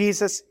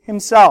Jesus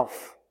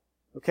Himself.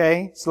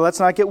 Okay? So let's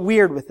not get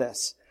weird with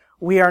this.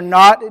 We are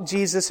not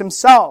Jesus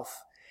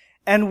Himself.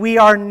 And we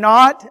are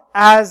not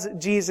as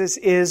Jesus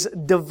is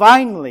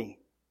divinely.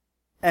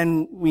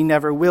 And we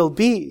never will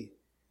be.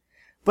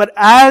 But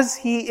as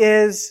He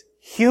is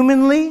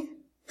humanly,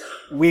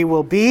 we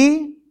will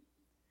be,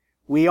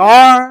 we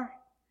are,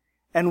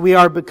 and we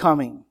are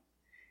becoming.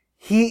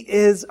 He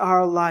is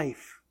our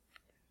life.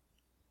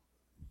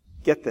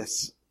 Get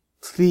this.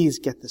 Please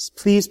get this.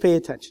 Please pay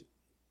attention.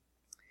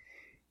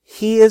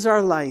 He is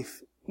our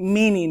life,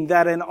 meaning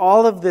that in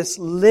all of this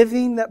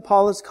living that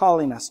Paul is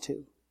calling us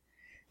to,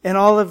 in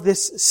all of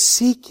this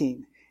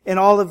seeking, in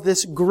all of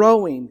this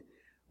growing,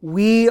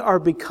 we are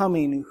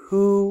becoming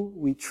who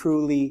we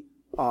truly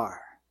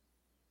are.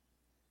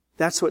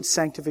 That's what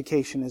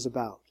sanctification is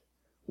about.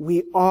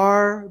 We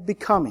are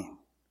becoming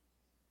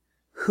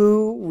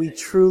who we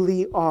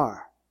truly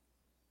are,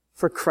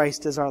 for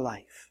Christ is our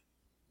life.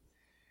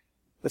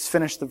 Let's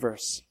finish the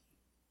verse.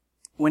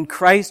 When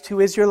Christ, who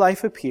is your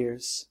life,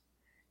 appears,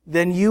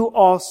 then you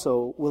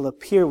also will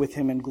appear with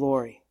Him in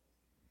glory.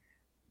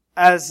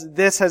 As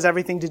this has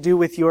everything to do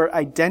with your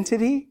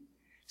identity,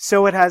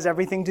 so it has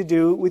everything to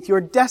do with your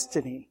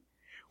destiny.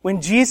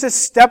 When Jesus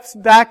steps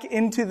back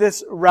into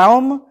this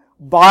realm,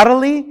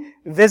 bodily,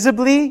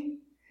 visibly,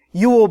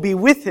 you will be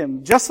with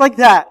Him, just like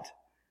that,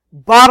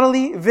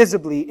 bodily,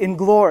 visibly, in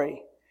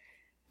glory.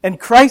 And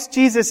Christ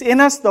Jesus in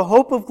us, the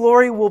hope of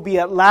glory, will be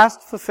at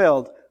last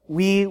fulfilled.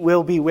 We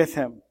will be with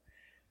Him.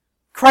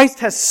 Christ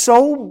has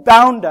so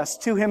bound us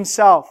to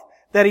Himself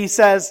that He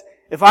says,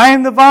 if I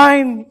am the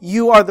vine,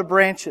 you are the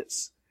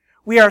branches.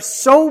 We are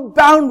so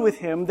bound with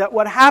Him that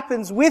what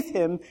happens with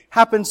Him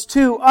happens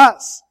to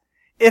us.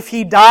 If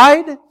He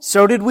died,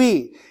 so did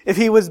we. If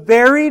He was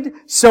buried,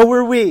 so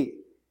were we.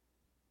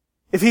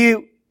 If He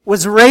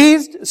was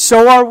raised,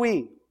 so are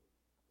we.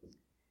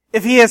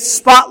 If He is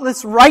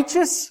spotless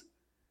righteous,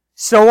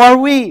 so are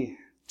we.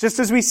 Just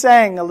as we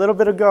sang a little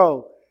bit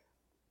ago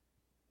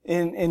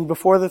in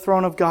Before the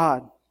Throne of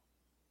God.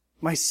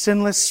 My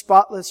sinless,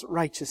 spotless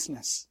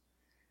righteousness.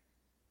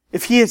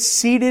 If He is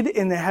seated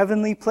in the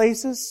heavenly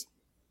places,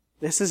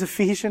 this is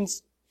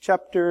Ephesians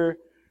chapter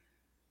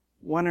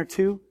 1 or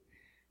 2,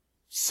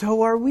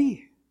 so are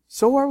we.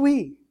 So are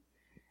we.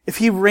 If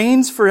He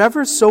reigns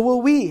forever, so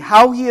will we.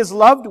 How He is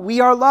loved,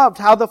 we are loved.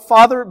 How the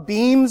Father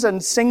beams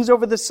and sings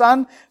over the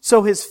Son,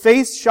 so His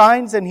face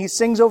shines and He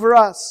sings over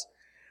us.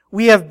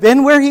 We have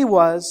been where He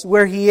was,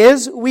 where He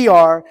is, we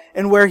are,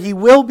 and where He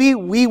will be,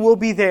 we will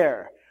be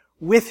there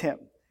with Him.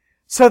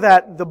 So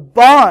that the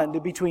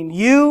bond between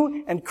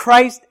you and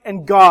Christ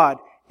and God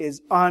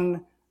is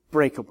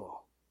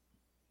unbreakable.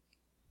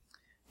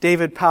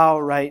 David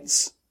Powell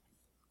writes,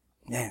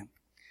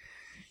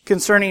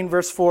 concerning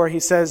verse 4, he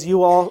says,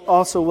 you all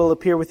also will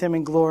appear with Him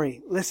in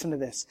glory. Listen to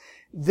this.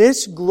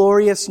 This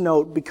glorious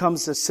note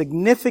becomes a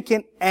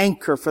significant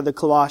anchor for the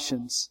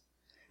Colossians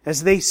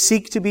as they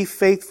seek to be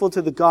faithful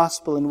to the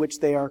gospel in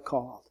which they are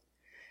called.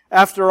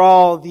 After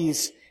all,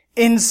 these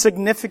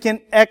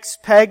insignificant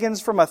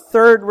ex-pagans from a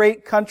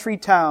third-rate country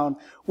town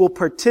will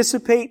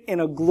participate in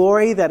a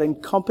glory that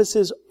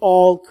encompasses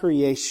all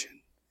creation.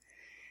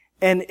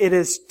 And it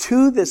is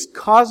to this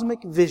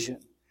cosmic vision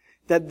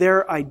that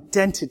their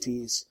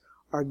identities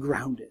are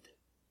grounded.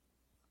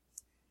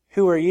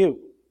 Who are you?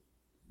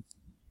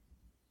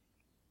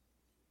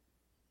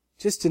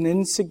 Just an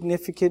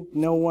insignificant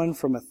no one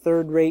from a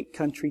third-rate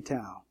country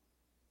town,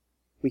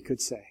 we could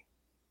say.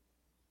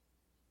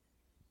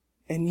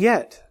 And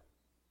yet,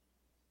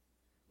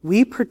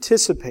 we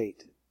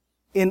participate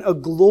in a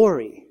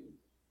glory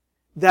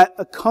that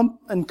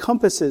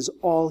encompasses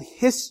all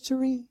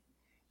history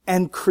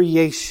and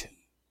creation.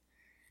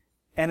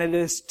 And it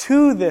is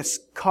to this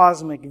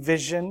cosmic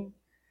vision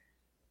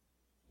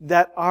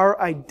that our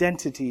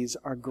identities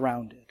are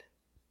grounded.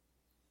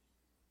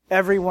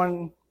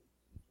 Everyone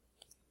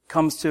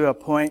comes to a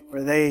point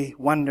where they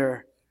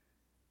wonder,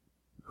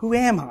 who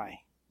am I?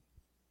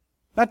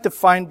 Not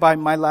defined by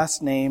my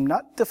last name,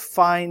 not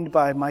defined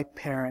by my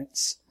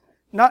parents,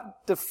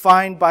 not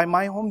defined by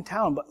my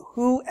hometown, but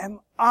who am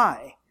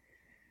I?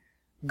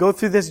 Go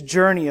through this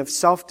journey of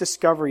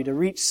self-discovery to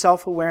reach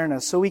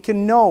self-awareness so we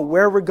can know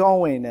where we're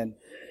going and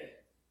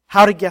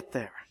how to get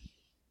there.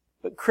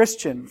 But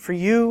Christian, for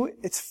you,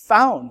 it's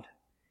found.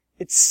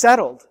 It's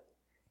settled.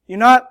 You're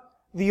not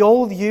the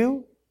old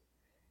you,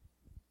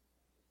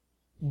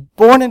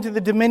 born into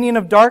the dominion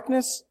of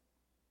darkness.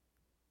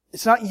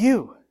 It's not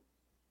you.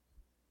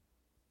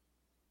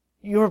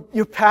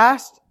 Your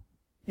past,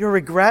 your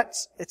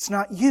regrets, it's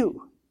not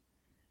you.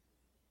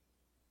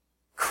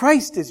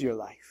 Christ is your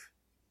life.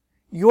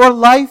 Your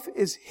life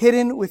is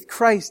hidden with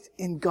Christ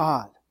in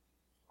God.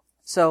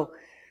 So,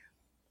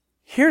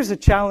 here's a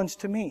challenge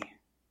to me.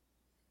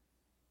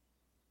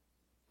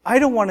 I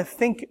don't want to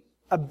think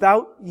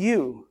about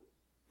you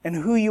and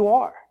who you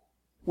are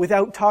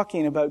without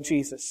talking about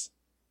Jesus.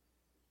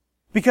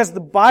 Because the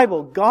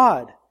Bible,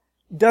 God,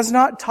 does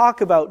not talk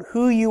about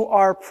who you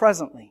are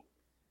presently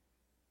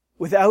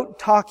without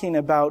talking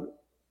about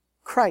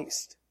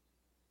Christ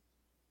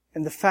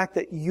and the fact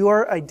that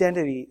your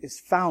identity is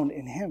found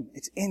in Him.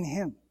 It's in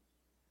Him.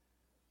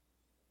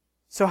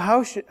 So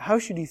how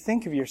should you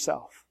think of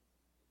yourself?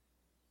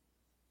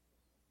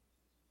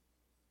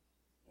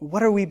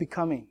 What are we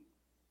becoming?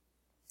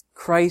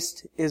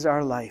 Christ is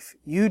our life.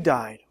 You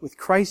died. With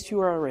Christ you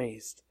are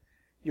raised.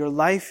 Your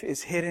life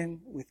is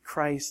hidden with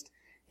Christ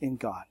in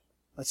God.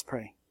 Let's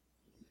pray.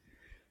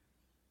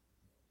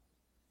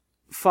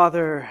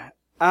 Father,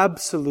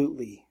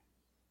 absolutely,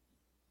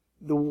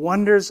 the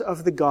wonders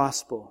of the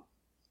gospel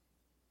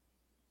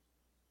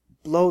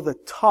blow the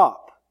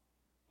top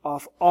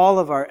off all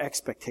of our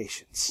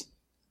expectations.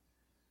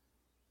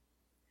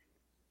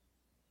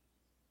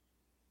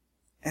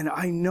 And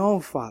I know,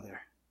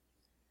 Father,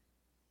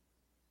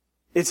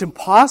 it's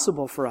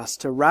impossible for us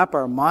to wrap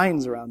our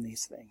minds around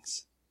these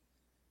things.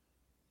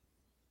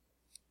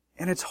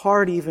 And it's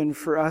hard even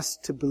for us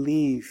to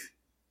believe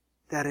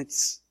that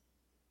it's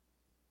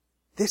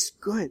this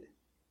good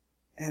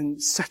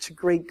and such a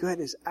great good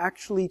is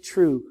actually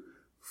true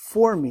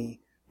for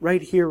me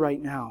right here,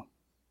 right now.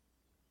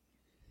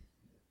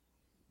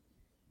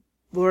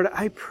 Lord,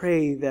 I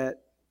pray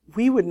that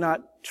we would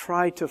not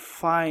try to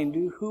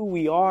find who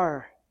we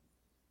are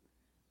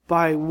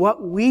by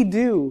what we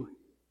do,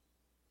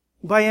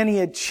 by any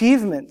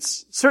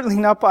achievements, certainly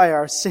not by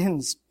our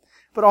sins,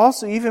 but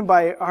also even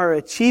by our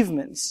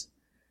achievements,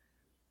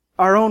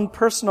 our own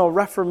personal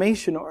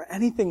reformation or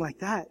anything like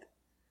that.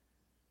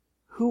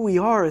 Who we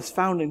are is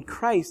found in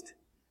Christ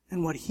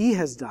and what He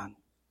has done.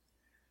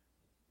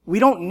 We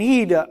don't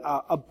need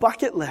a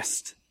bucket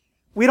list.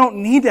 We don't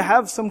need to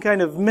have some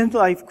kind of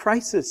midlife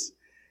crisis.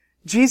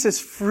 Jesus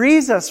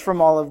frees us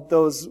from all of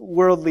those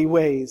worldly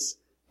ways,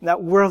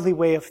 that worldly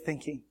way of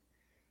thinking.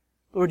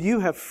 Lord, You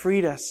have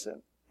freed us,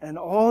 and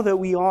all that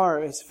we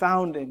are is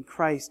found in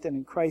Christ and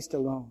in Christ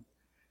alone.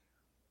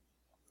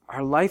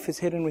 Our life is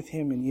hidden with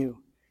Him in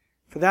You.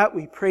 For that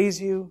we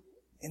praise You.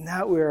 In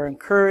that we are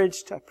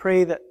encouraged. I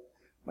pray that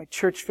my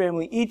church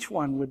family, each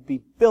one would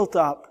be built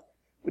up,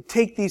 would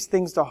take these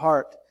things to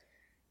heart.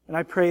 And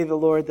I pray the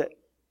Lord that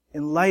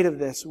in light of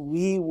this,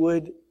 we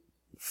would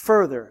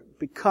further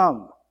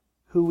become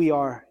who we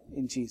are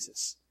in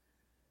Jesus.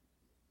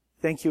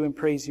 Thank You and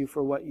praise You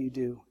for what You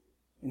do.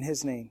 In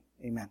His name,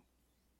 amen.